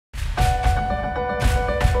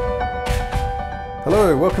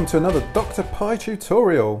Hello, welcome to another Dr. Pi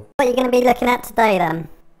tutorial. What are you going to be looking at today then?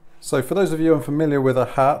 So for those of you unfamiliar with a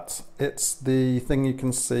hat, it's the thing you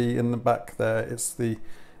can see in the back there. It's the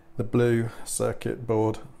blue circuit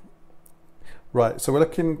board. Right, so we're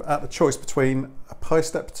looking at the choice between a Pi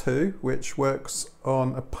Step 2, which works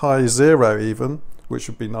on a Pi 0 even, which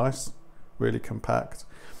would be nice, really compact.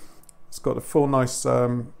 It's got the four nice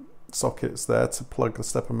sockets there to plug the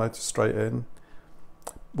stepper motor straight in.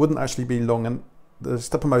 Wouldn't actually be long, and the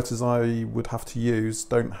stepper motors I would have to use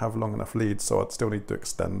don't have long enough leads, so I'd still need to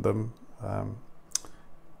extend them.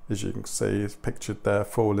 As you can see, it's pictured there,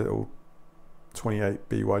 four little 28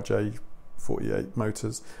 BYJ 48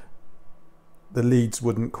 motors. The leads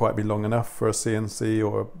wouldn't quite be long enough for a CNC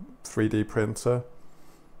or a 3D printer.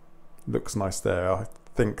 Looks nice there. I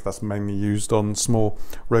think that's mainly used on small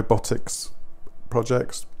robotics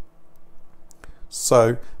projects.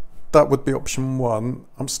 So that would be option one.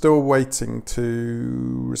 I'm still waiting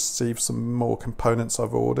to receive some more components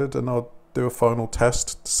I've ordered, and I'll do a final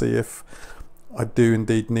test to see if I do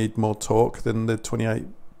indeed need more torque than the 28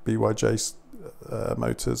 BYJ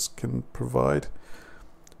motors can provide.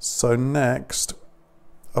 So next,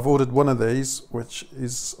 I've ordered one of these, which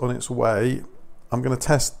is on its way. I'm going to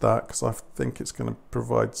test that because I think it's going to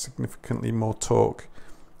provide significantly more torque,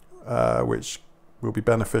 which will be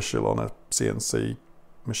beneficial on a CNC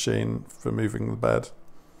machine for moving the bed.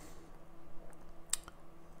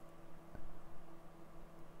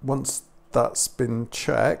 Once that's been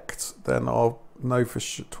checked, then I'll know for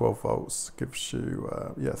sure 12 volts gives you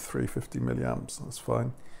 350 milliamps. That's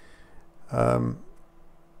fine.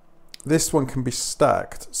 This one can be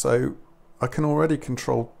stacked, so I can already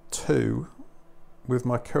control two with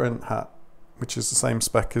my current hat, which is the same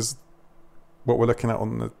spec as what we're looking at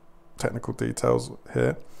on the technical details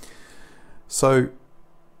here. So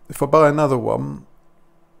if I buy another one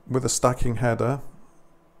with a stacking header,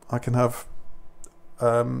 I can have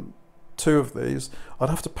two of these. I'd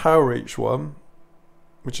have to power each one,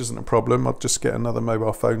 which isn't a problem. I'd just get another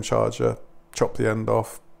mobile phone charger, chop the end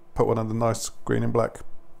off, put one of the nice green and black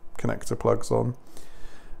connector plugs on.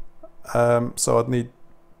 So I'd need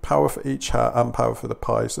power for each hat and power for the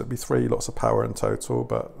Pi, so it'd be three lots of power in total,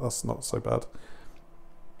 but that's not so bad.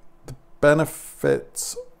 The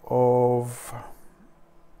benefit of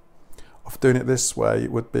doing it this way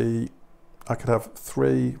would be I could have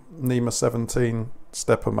three NEMA 17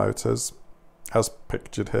 stepper motors as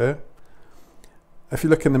pictured here. If you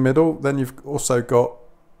look in the middle, then you've also got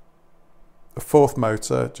a fourth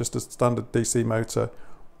motor, just a standard DC motor.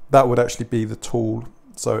 That would actually be the tool,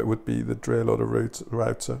 so it would be the drill or the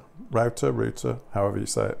router, however you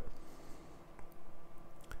say it.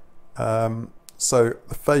 So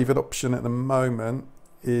the favoured option at the moment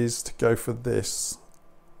is to go for this.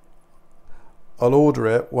 I'll order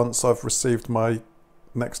it once I've received my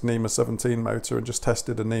next NEMA 17 motor and just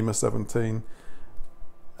tested a NEMA 17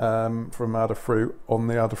 from Adafruit on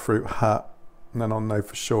the Adafruit HAT, and then I'll know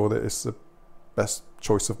for sure that it's the best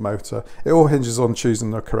choice of motor. It all hinges on choosing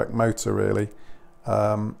the correct motor, really.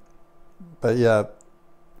 But yeah,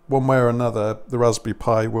 one way or another, the Raspberry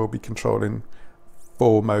Pi will be controlling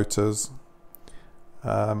four motors.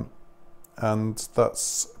 And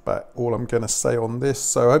that's about all I'm going to say on this.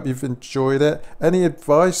 So I hope you've enjoyed it. Any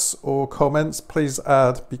advice or comments, please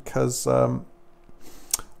add, because I'm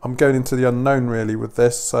going into the unknown really with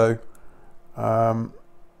this. So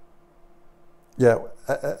yeah,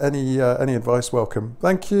 any advice welcome.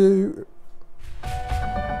 Thank you.